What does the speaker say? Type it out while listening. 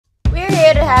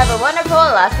to have a wonderful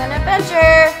Alaskan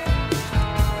adventure.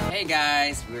 Hey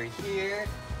guys, we're here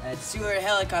at Sewer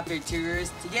Helicopter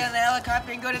Tours to get on the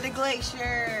helicopter and go to the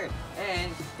glacier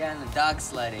and get on the dog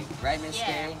sledding, right, Miss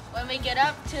Kay? When we get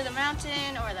up to the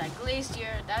mountain or that glacier,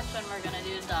 that's when we're gonna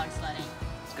do the dog sledding.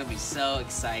 It's gonna be so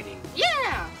exciting.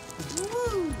 Yeah!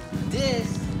 Woo!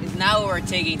 This is not what we're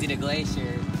taking to the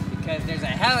glacier because there's a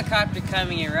helicopter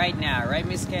coming in right now, right,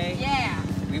 Miss Kay? Yeah.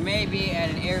 We may be at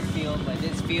an airfield, but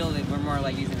this field we're more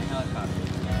like using a helicopter.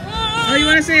 Oh, you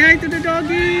want to say hi to the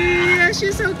doggy? Yeah,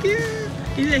 she's so cute.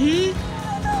 Is it he?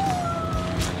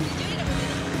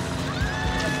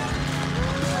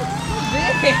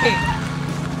 Big.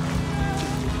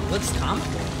 Looks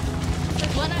comical.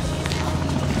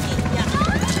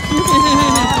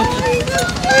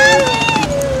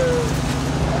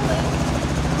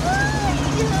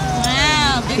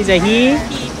 Wow. Is it he?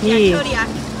 He.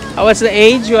 Oh, what's the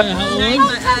age? How old? 10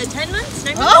 months. 9 months.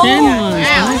 10 months.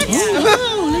 Wow.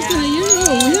 Oh, look at you.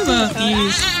 We have a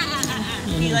fish.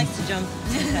 He likes to jump.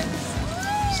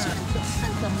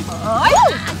 Good boy.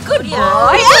 Good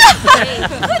boy.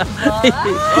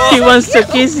 He wants to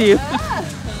kiss you.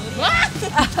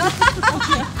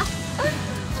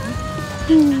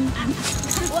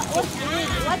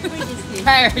 What breed is he?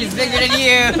 Tyler is bigger than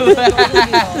you.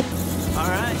 All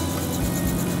right.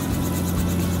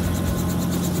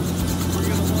 We're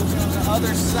going to look on the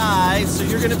other side. So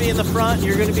you're going to be in the front and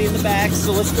you're going to be in the back.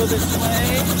 So let's go this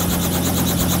way.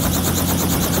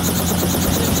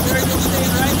 And you're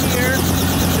staying right here.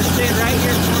 Just stay right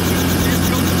here. Just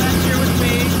go back here with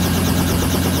me.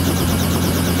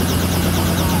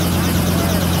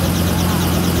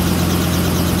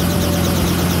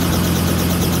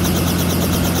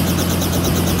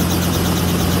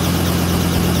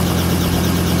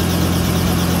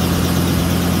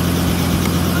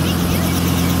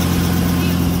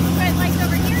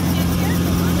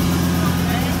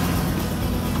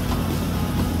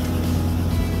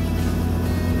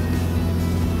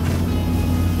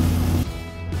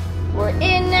 We're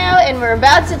in now and we're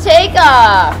about to take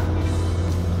off.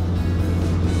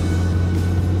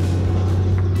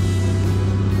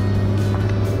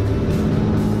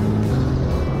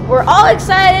 We're all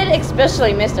excited,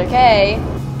 especially Mr. K.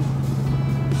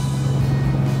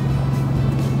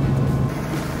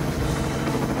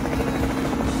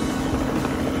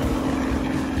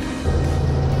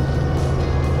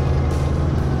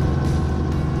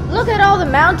 Look at all the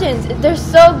mountains. They're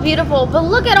so beautiful, but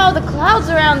look at all the clouds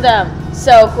around them.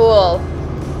 So cool.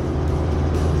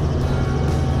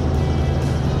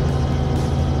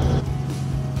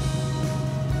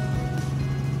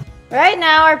 Right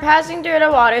now, we're passing through the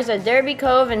waters at Derby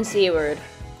Cove and Seaward.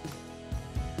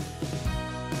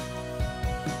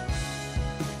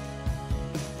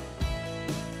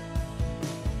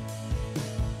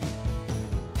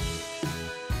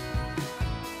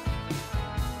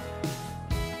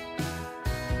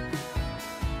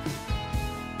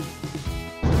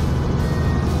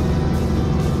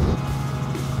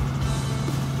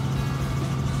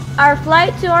 Our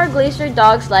flight to our glacier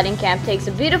dog sledding camp takes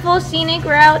a beautiful scenic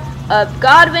route up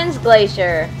Godwin's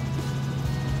Glacier.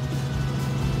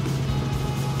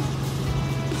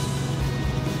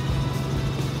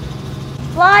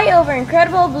 Fly over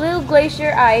incredible blue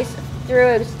glacier ice through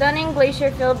a stunning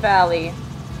glacier-filled valley.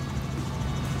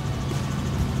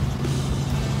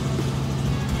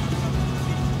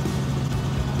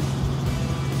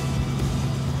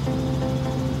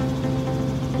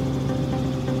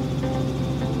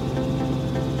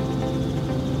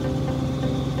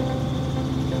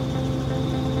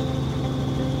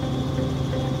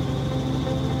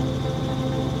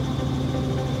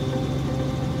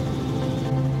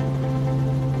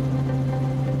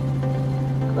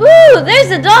 Ooh, there's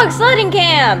the dog sledding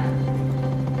camp!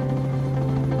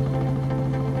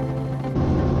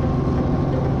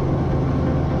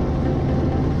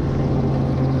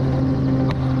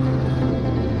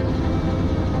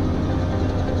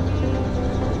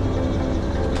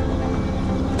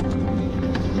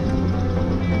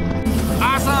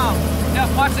 Awesome! Now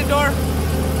watch the door.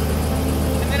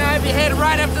 And then I'd be headed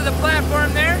right up to the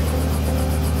platform there.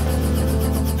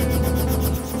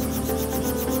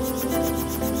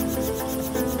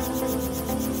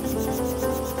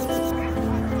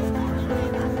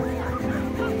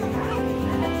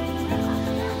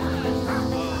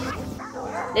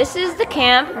 This is the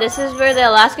camp. This is where the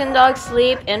Alaskan dogs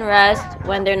sleep and rest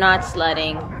when they're not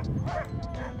sledding.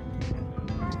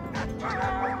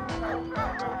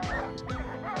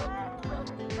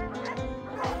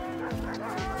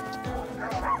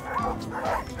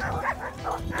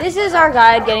 This is our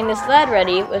guide getting the sled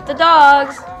ready with the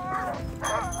dogs.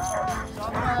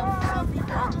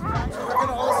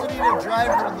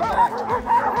 driver in the back.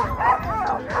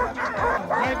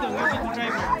 Drive them, look at the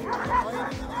driver.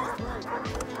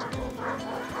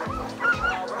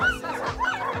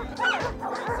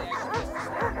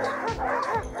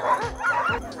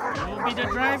 You'll be the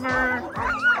driver.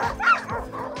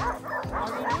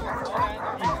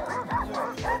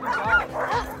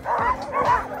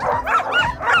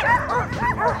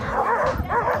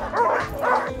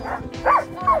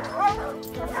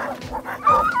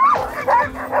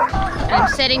 I'm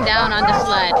sitting down on the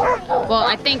sled. Well,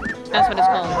 I think that's what it's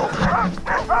called.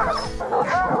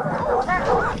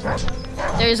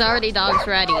 There's already dogs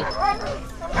ready.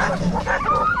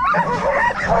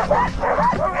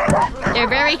 They're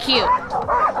very cute.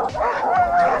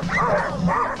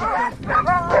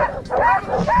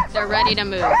 They're ready to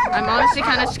move. I'm honestly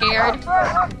kind of scared.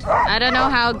 I don't know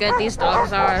how good these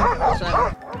dogs are,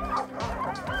 so.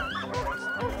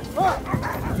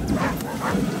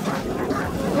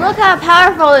 Look how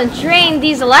powerful and trained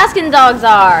these Alaskan dogs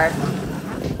are.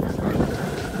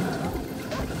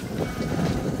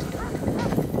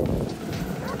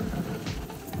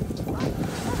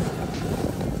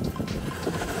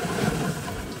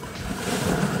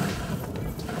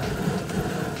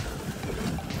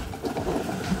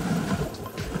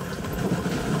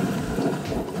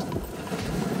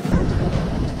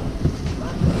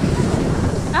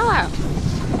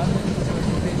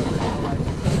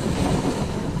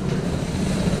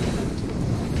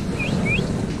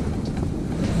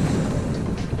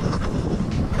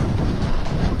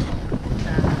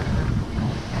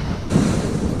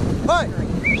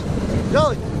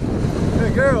 Jolly!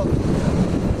 Good girl.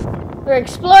 We're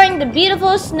exploring the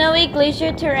beautiful snowy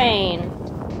glacier terrain. I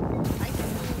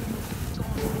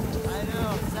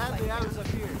know. Sadly, I was up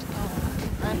here.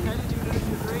 I didn't even know she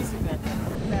was racing that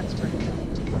time. That's pretty cool.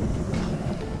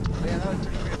 Yeah, that was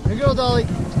pretty great. Good girl, Dolly.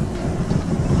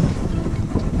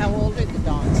 How old are the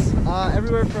dogs?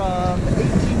 Everywhere from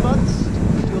 18 months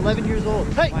to 11 years old.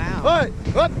 Hey! Wow.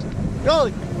 Hey! Up!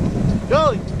 Dolly!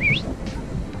 Dolly!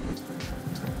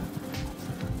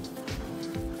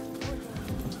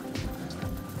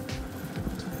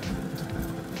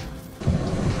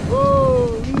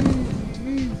 Whoa!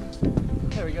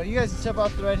 There we go. You guys step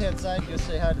off the right-hand side. Go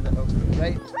say hi to the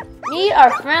right. Meet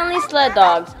our friendly sled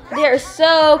dogs. They are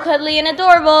so cuddly and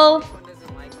adorable.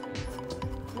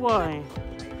 Why?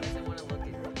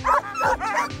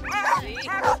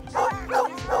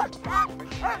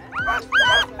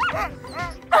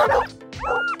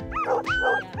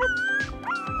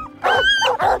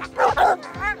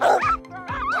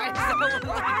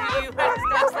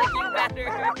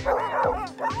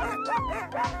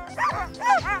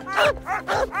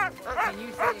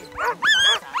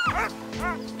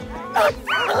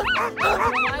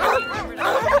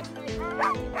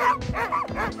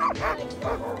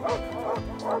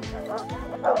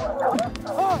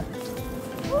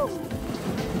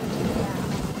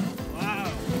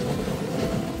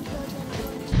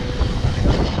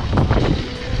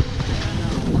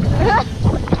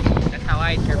 That's how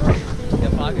I interpret the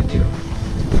Pagadu.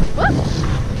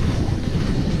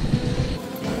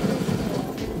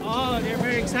 Oh, they're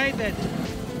very excited.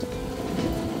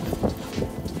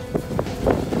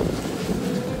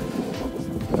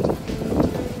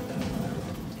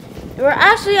 We're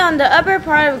actually on the upper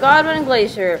part of Godwin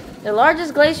Glacier, the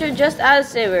largest glacier just out of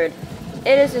Seward.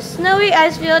 It is a snowy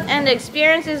ice field and the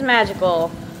experience is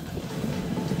magical.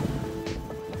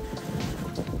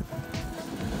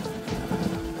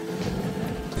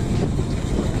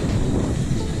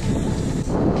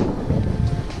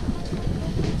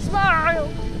 Smile!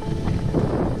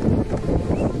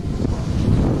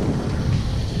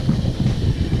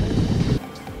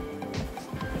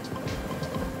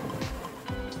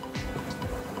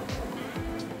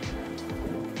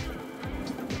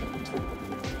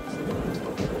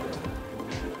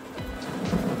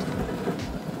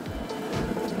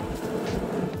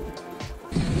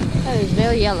 That is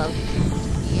very yellow.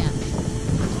 Yeah.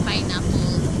 Pineapple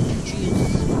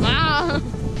juice. Wow!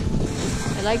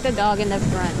 I like the dog in the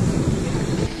front.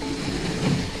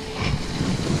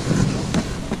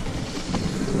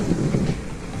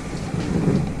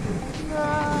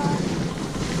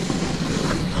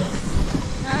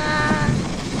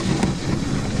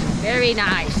 Very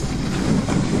nice.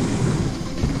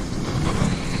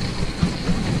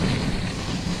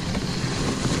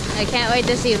 I can't wait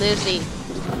to see Lucy.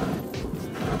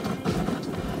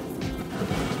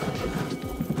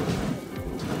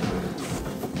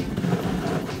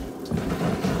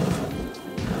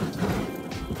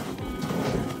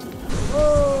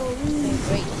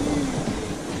 Great.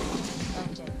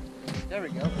 There we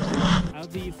go. I How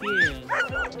do you feel? Feel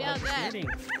good. Sledding.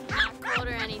 Not cold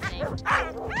or anything.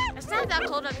 It's not that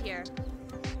cold up here.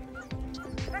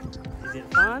 Is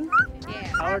it fun? Yeah.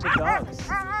 How are the dogs?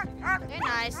 They're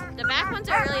nice. The back ones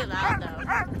are really loud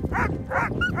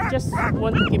though. Just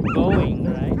want to keep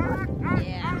going, right?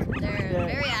 Yeah. They're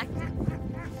very active.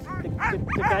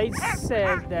 The guys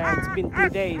said that it's been 2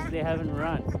 days they haven't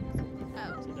run.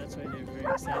 Oh. So that's why they're very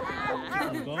excited to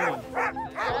keep on going. I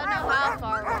don't know how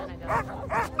far we're gonna go.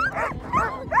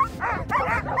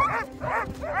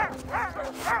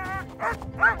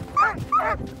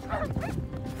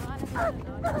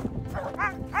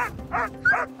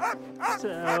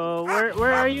 So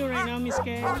where are you right now, Miss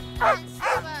Kay? Alaskan.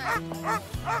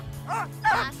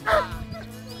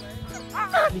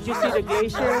 Did you see the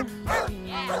glacier?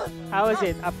 Yeah. How is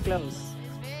it up close?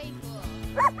 It's very cool.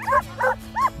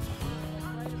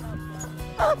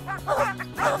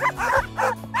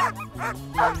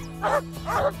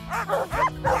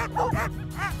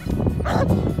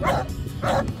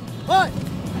 What?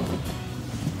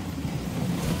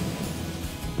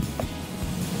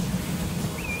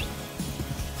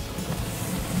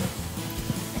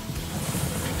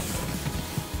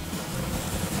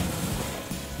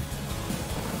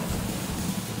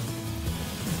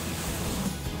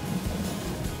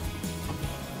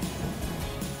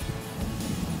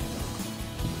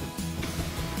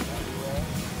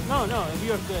 No,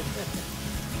 you're good.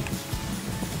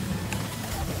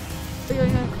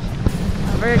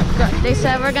 They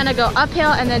said we're gonna go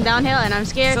uphill and then downhill, and I'm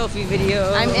scared. Selfie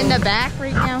video. I'm in the back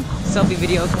right now. Selfie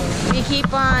video. We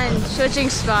keep on switching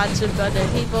spots with other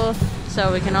people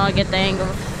so we can all get the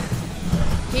angle.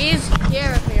 He's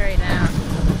here with me right now.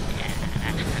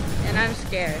 Yeah. And I'm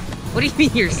scared. What do you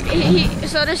mean you're scared?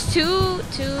 So there's two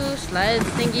sled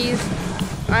thingies.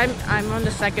 I'm on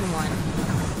the second one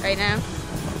right now.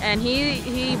 And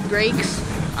he brakes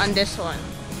on this one.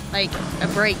 Like a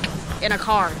brake in a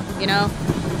car, you know?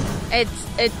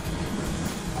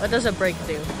 What does a brake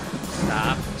do?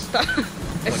 Stop.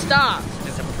 It stops.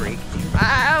 Just a break.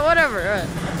 Whatever.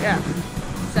 Yeah.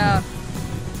 So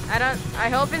I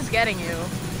hope it's getting you.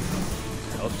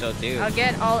 I hope so too. I'll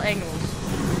get all angles.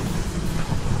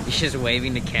 He's just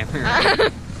waving the camera.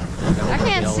 I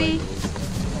can't see.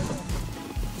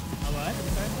 What?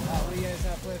 What do you guys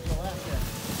have planned for Alaska?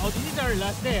 Oh, this is our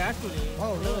last day actually.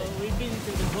 Oh, really? So we've been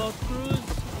to the boat cruise,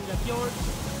 in the fjord,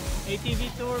 ATV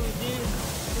tour we did.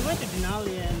 We went to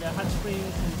Denali and Hot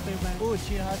Springs and Fairbanks. Oh,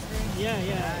 Chino Hot Springs? Yeah.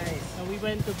 Nice. So we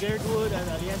went to Girdwood and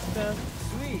Alaska,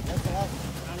 Sweet, that's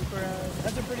awesome. Anchorage.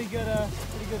 That's a pretty good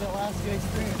Alaska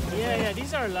experience. Yeah,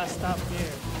 these are our last stop here.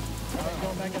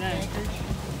 Going back to Nice. Anchorage?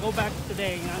 Go back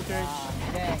today in Anchorage.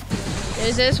 Dang.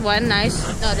 There's this one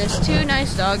there's two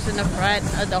nice dogs in the front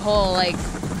of the whole like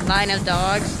line of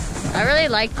dogs. I really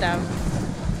like them.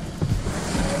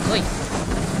 Wait.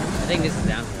 I think this is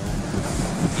downhill.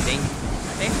 You think? I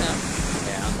think so.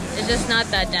 Yeah. It's just not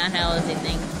that downhill as you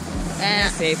think.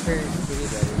 And Safer. Pretty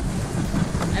better.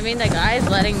 I mean, the guy's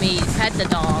letting me pet the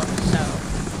dog, so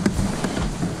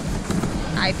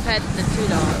I pet the two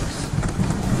dogs.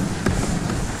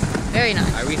 Very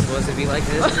nice. Are we supposed to be like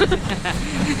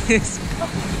this?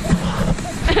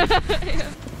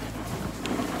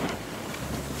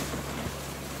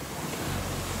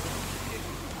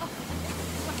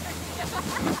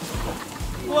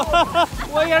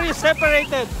 Why are you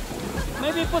separated?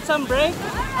 Maybe put some brake?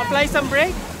 Apply some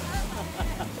brake?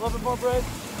 A little bit more bread.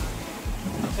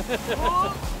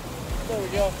 There we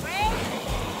go.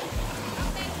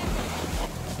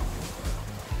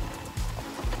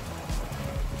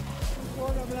 Well,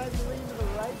 I'm going to lean to the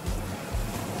right.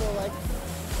 So like,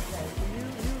 you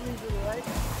lean to the right.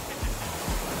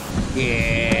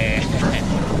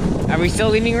 Yeah. Are we still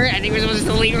leaning right? I think we're supposed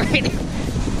to lean right.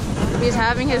 He's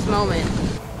having his moment.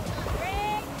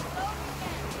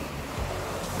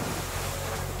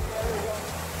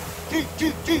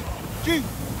 G. Big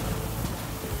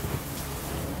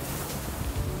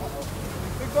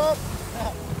bump.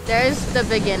 There's the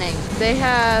beginning. They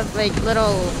have like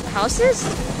little houses,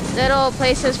 little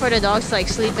places for the dogs to like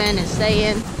sleep in and stay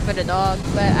in for the dog.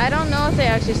 But I don't know if they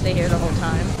actually stay here the whole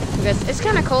time because it's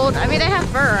kind of cold. I mean, they have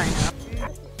fur right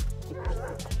now.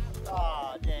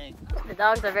 Aw, dang. The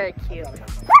dogs are very cute.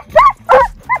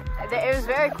 It was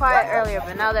very quiet earlier,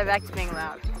 but now they're back to being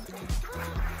loud.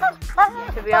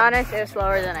 To be honest, it was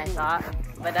slower than I thought,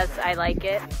 but I like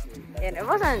it. And it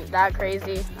wasn't that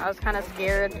crazy. I was kind of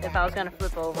scared if I was gonna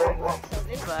flip over,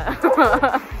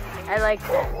 but I liked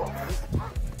it.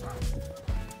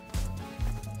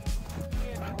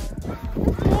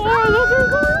 Oh, look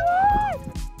at that!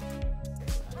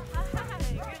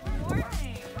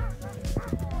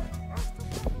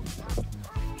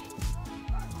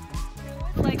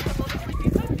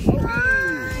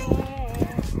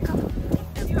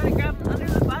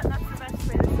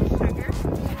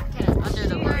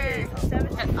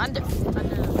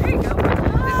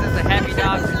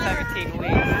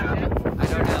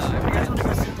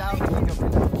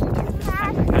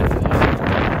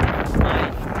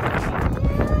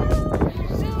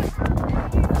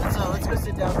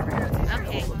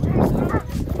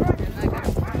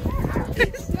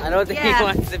 don't think Yeah. he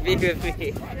wants to be with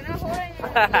me.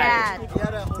 Yeah. You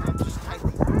gotta hold him just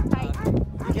tightly.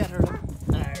 You can't hurt him.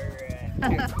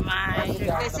 Alright.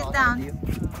 Okay, sit down.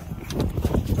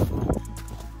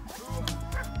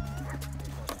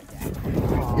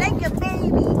 Like a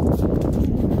baby.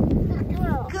 Good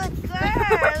girl.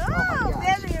 Oh,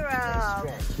 belly rub.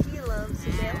 She loves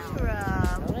belly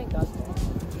rub.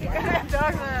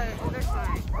 Dogs are, they're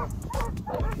fine.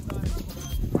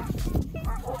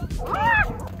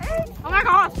 Oh my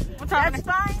gosh! What's happening?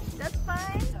 That's fine. That's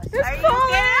fine. It's Are you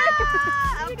cold.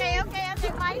 okay? Okay, okay,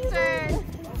 okay, my turn.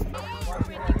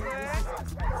 Pretty bird.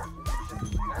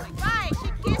 Bye, she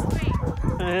kissed me.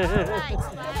 Nice,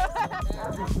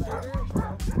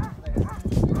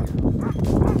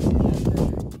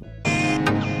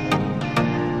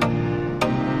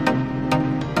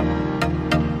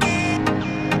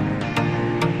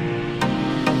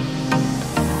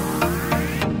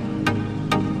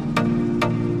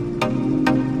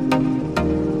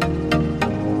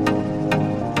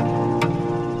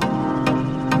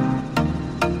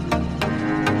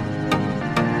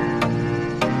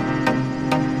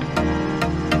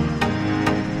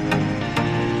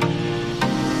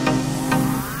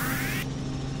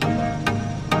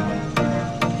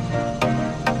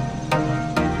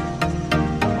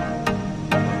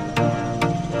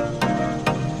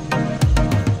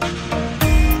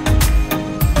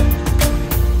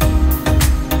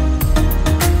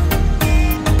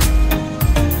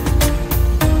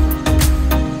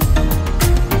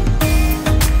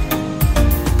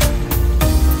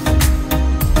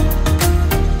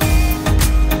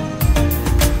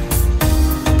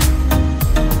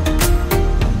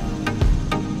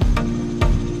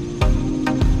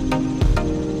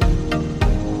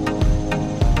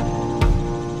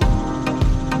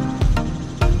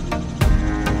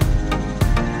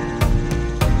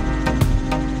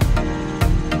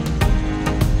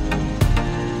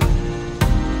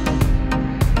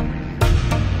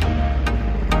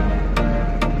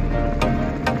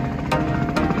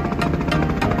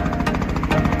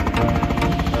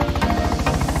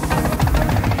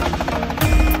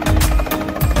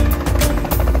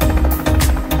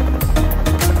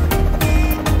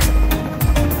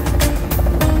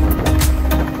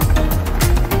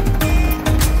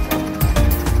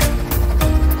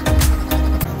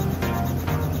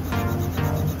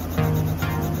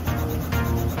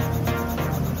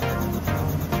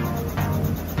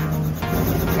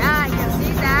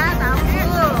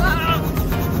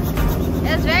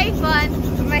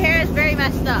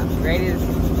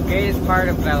 Greatest part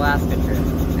of the Alaska trip.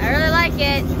 I really like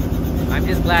it. I'm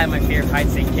just glad my fear of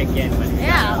heights didn't kick in. When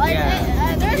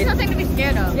There's nothing to be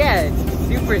scared of. Yeah, it's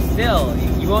super still.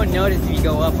 You won't notice if you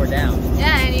go up or down.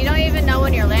 Yeah, and you don't even know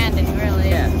when you're landing, really.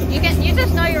 Yeah. You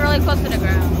just know you're really close to the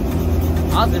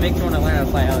ground. Also, it makes me want to learn how to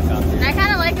fly helicopters. And I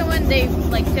kind of like it when they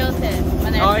like tilted.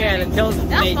 When they're Oh yeah, the tilts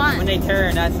That's fun. when they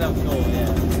turn. That's so cool. Yeah.